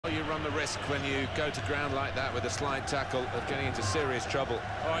run the risk when you go to ground like that with a slide tackle of getting into serious trouble.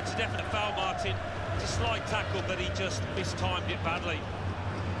 Oh, it's a definite foul, Martin. It's a slide tackle, but he just mistimed it badly.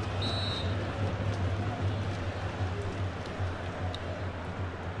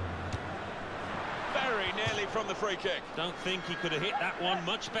 Very nearly from the free kick. Don't think he could have hit that one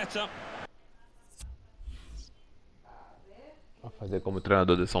much better. Vai fazer como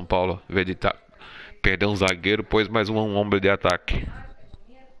treinador de São Paulo, em vez de perder um zagueiro, pôs mais um homem de ataque.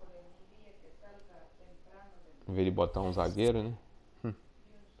 Em vez de botar um zagueiro, né?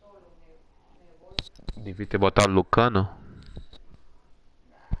 Devia ter botado o Lucano.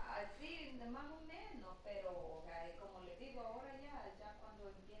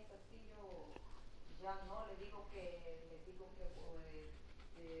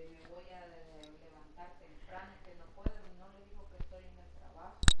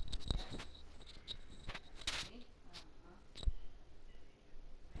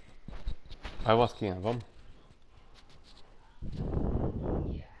 Vai, Mosquinha, vamos.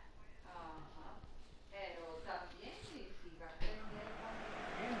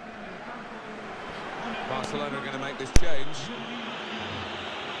 Barcelona are going to make this change.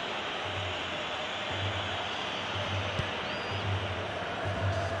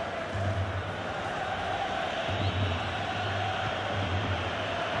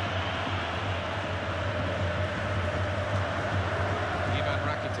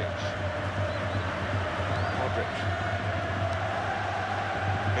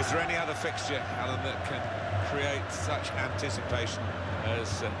 Is there any other fixture, Alan, that can create such anticipation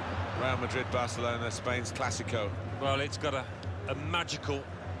as Real Madrid, Barcelona, Spain's Clásico? Well, it's got a magical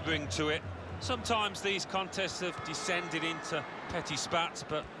ring to it. Sometimes these contests have descended into petty spats,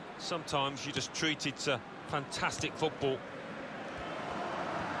 but sometimes you just treat it to fantastic football.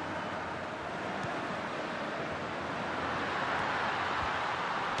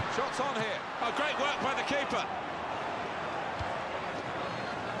 Shots on here. Oh, great work by the keeper.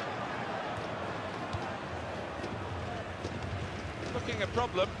 Looking a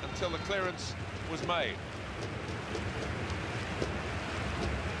problem until the clearance was made.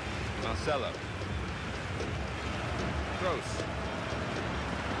 Marcelo. Gross.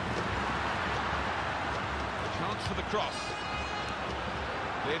 Chance for the cross.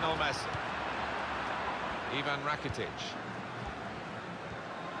 Lionel Messi. Ivan Rakitic.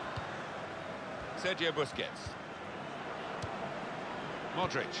 Sergio Busquets.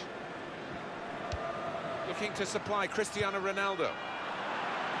 Modric. Looking to supply Cristiano Ronaldo.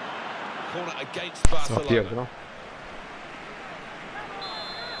 Corner against Barcelona.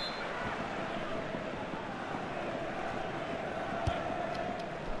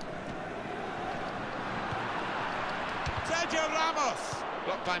 Sergio Ramos.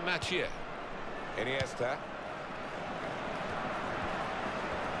 Blocked by Mathieu. Iniesta.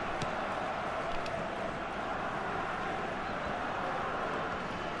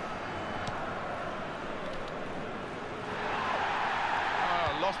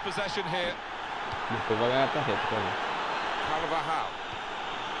 Lost possession here. Carvajal.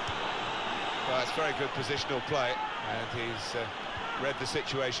 Well, it's very good positional play, and he's read the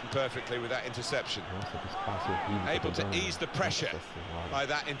situation perfectly with that interception. Able to ease the pressure by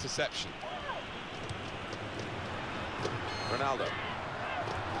that interception. Ronaldo.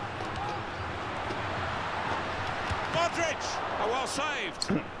 Modric! Oh, well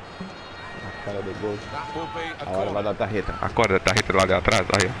saved. Cara do gol. That will be a Agora vai corner. dar tarreta. Acorda, tarreta lá de atrás.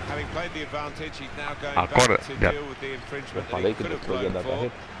 Aí. Having played the advantage, he's now going Acorda. back to deal with the infringement that he Falei que could have depois ia blown dar for.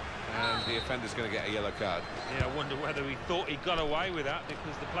 tarreta. And the offender's going to get a yellow card. Yeah, I wonder whether he thought he got away with that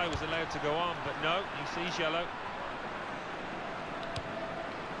because the play was allowed to go on, but no, he sees yellow.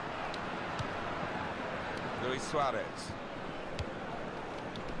 Luis Suarez.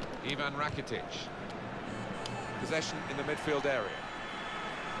 Ivan Rakitic. Possession in the midfield area.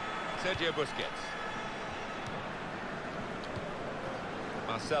 Sergio Busquets.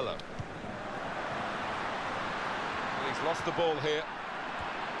 Marcelo. Well, he's lost the ball here.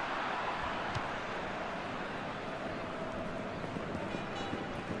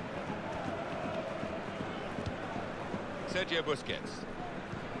 Sergio Busquets.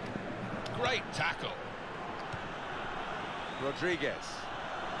 Great tackle. Rodriguez.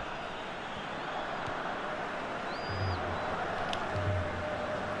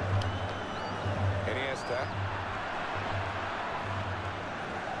 Iniesta.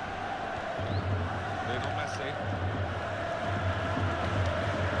 Lionel Messi.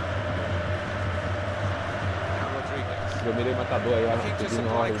 Now Rodriguez. Eu mirei matador aí, Looking to pedindo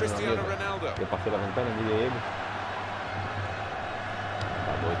supply ordem na Cristiano mesa. Ronaldo. Eu passei levantando, mirei ele.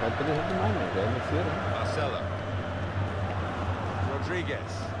 Matador tá inteligente demais, né? Já é merceiro, né? Marcelo.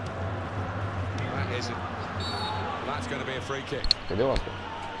 Rodriguez. That's going to be a free kick. Entendeu, Oscar?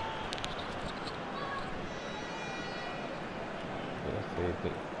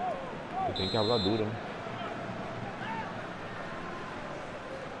 Eu tenho que hablar duro, né?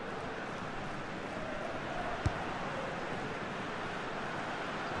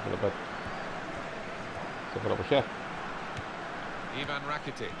 Você falou pro chefe? Ivan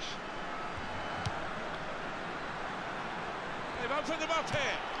Rakitic. They've opened them up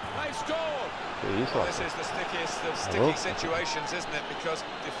here. They've scored. Well, this is the stickiest of sticky situations, isn't it? Because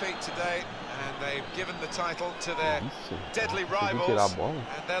defeat today, and they've given the title to their deadly rivals,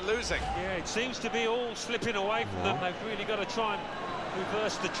 and they're losing. Yeah, it seems to be all slipping away from them. They've really got to try and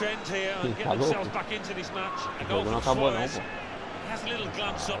reverse the trend here and get themselves back into this match. A goal from Suarez. He has a little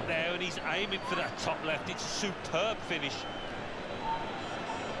glance up there, and he's aiming for that top left. It's a superb finish.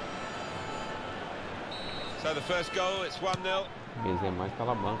 So the first goal, it's 1-0. Benzema está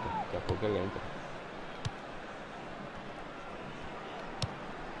na banca, daqui a pouco ele entra.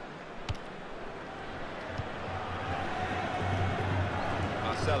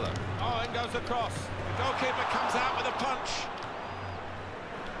 Marcelo. Oh, in goes the cross. The goalkeeper comes out with a punch.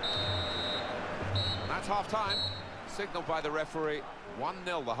 That's half-time. Signalled by the referee.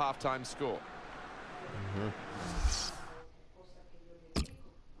 1-0 the half-time score.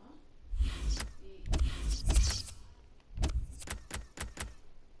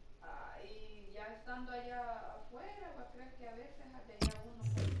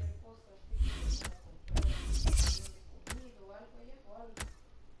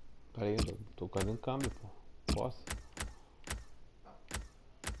 Peraí, tô fazendo câmbio, pô. Posso?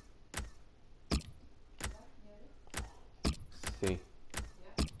 Sim.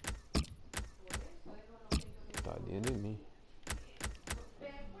 Tá dentro de mim.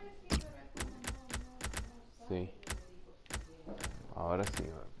 Sim. Agora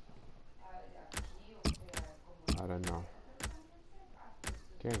sim, ó. Agora não.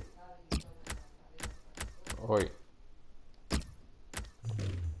 Quem? Oi.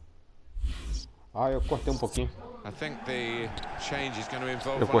 Ah, eu cortei pouquinho. I think the change is going to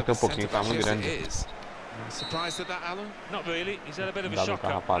involve Eu cortei pouquinho, tá muito grande. Surprised at that, Alan? Not really. He's had a bit of a shock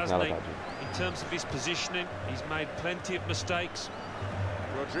up, hasn't he? In terms of his positioning, he's made plenty of mistakes.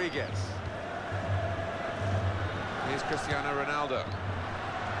 Rodriguez. Here's Cristiano Ronaldo.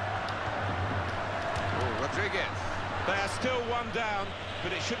 Oh, Rodriguez. They are still one down,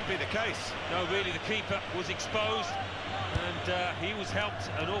 but it shouldn't be the case. No, really, the keeper was exposed, and he was helped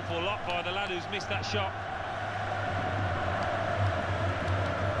an awful lot by the lad who's missed that shot.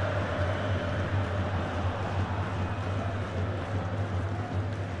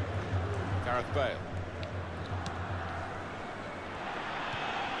 Gareth Bale.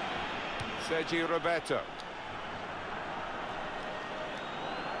 Sergio Roberto.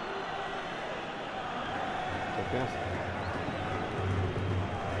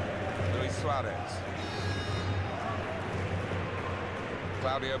 Luis Suarez.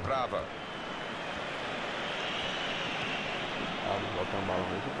 Claudio Bravo.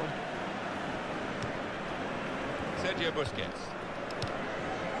 Sergio Busquets.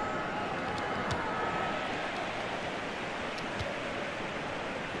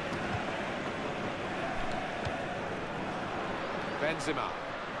 Benzema.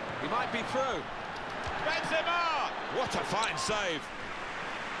 He might be through. Benzema! What a fine save.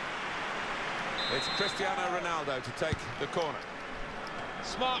 It's Cristiano Ronaldo to take the corner.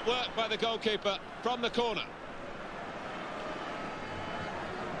 Smart work by the goalkeeper from the corner.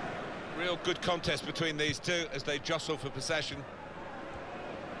 Real good contest between these two as they jostle for possession.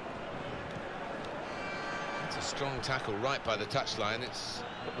 It's a strong tackle right by the touchline. It's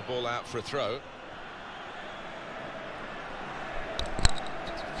put the ball out for a throw.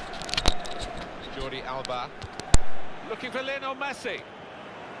 Jordi Alba looking for Lionel Messi.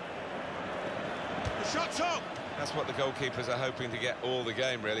 The shot's on. That's what the goalkeepers are hoping to get all the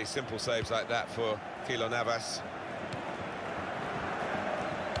game, really. Simple saves like that for Keylor Navas.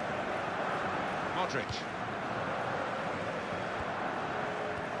 Modric.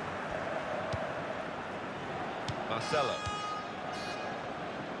 Marcelo.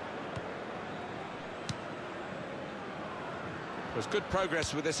 There's good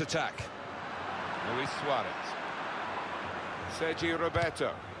progress with this attack. Luis Suarez. Sergio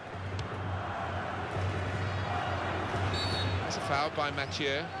Roberto. That's a foul by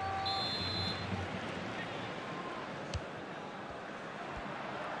Mathieu.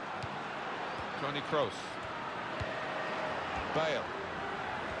 Toni Kroos. Bale.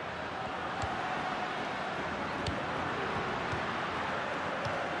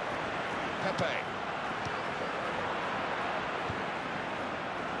 Pepe.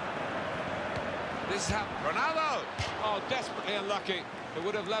 This is how Ronaldo. Oh, desperately unlucky. It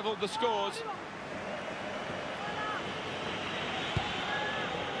would have levelled the scores.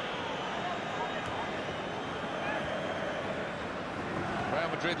 Real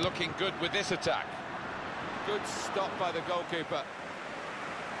Madrid looking good with this attack. Good stop by the goalkeeper.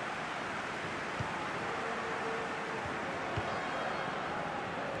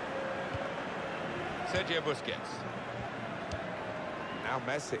 Sergio Busquets. Now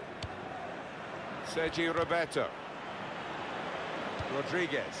Messi. Sergio Roberto.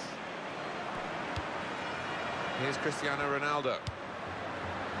 Rodriguez. Here's Cristiano Ronaldo.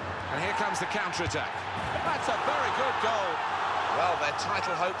 And here comes the counter-attack. That's a very good goal. Well, their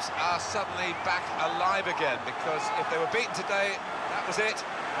title hopes are suddenly back alive again, because if they were beaten today, that was it.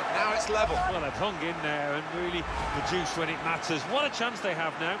 But now it's level. Well, they've hung in there and really reduced when it matters. What a chance they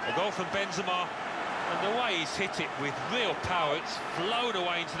have now. A goal from Benzema. And the way he's hit it with real power, it's flown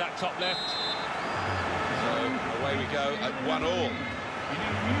away into that top left. So away we go at 1-1.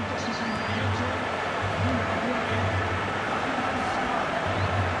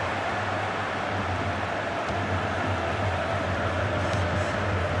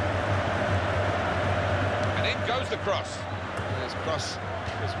 And in goes the cross. This cross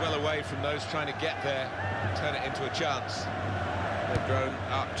is well away from those trying to get there, turn it into a chance. They've grown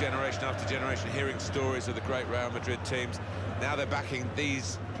up generation after generation hearing stories of the great Real Madrid teams. Now they're backing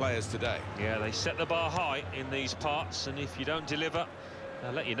these players today. Yeah, they set the bar high in these parts, and if you don't deliver,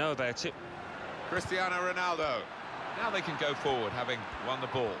 they'll let you know about it. Cristiano Ronaldo. Now they can go forward, having won the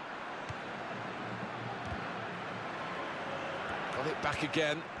ball. Got it back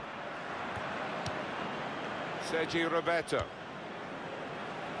again. Sergio Roberto.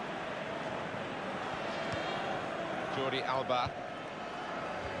 Jordi Alba.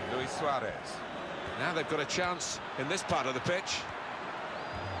 Luis Suarez. Now they've got a chance in this part of the pitch.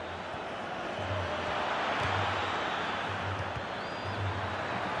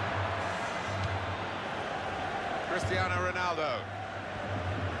 Cristiano Ronaldo.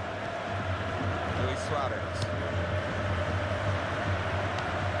 Luis Suarez.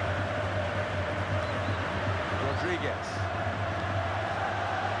 Rodriguez.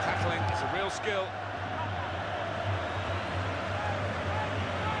 Tackling is a real skill.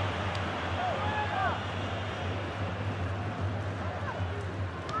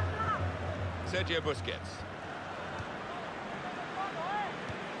 Sergio Busquets.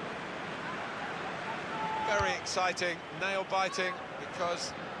 Very exciting, nail-biting,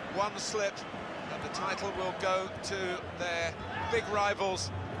 because one slip and the title will go to their big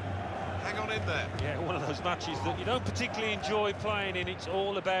rivals. Hang on in there. Yeah, one of those matches that you don't particularly enjoy playing in. It's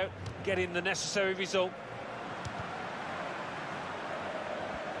all about getting the necessary result.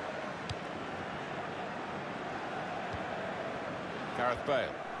 Gareth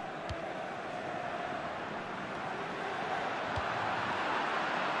Bale.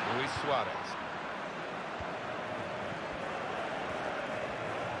 Luis Suarez.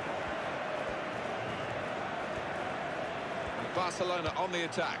 And Barcelona on the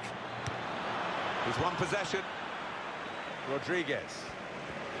attack. He's one possession. Rodriguez.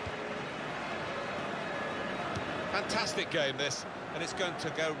 Fantastic game this, and it's going to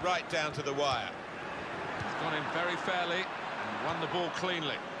go right down to the wire. He's gone in very fairly and won the ball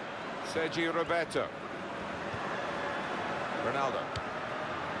cleanly. Sergio Roberto. Ronaldo.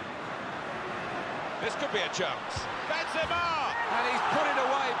 This could be a chance. Benzema! And he's put it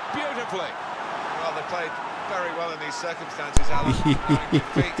away beautifully. Well, they played very well in these circumstances, Alan.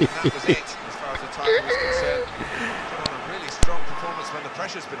 Feet, and that was it, as far as the title was concerned. Put on a really strong performance when the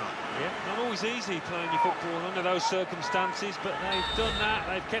pressure's been on. Yeah, not always easy playing your football under those circumstances, but they've done that.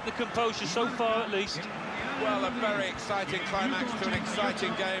 They've kept the composure so far, at least. Well, a very exciting climax to an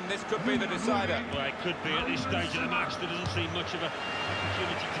exciting game. This could be the decider. Well, it could be at this stage of the match. There doesn't seem much of an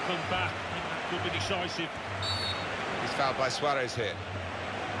opportunity to come back. Could be decisive. He's fouled by Suarez here.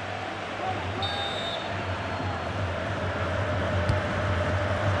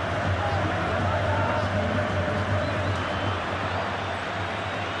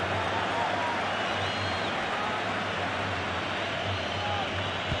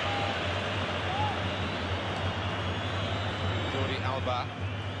 Jordi Alba.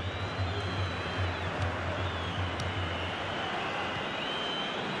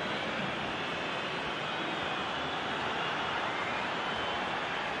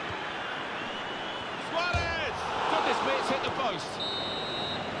 It's hit the post.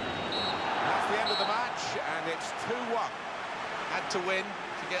 That's the end of the match, and it's 2-1. Had to win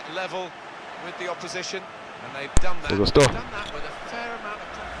to get level with the opposition, and they've done that. They've done that with a fair amount of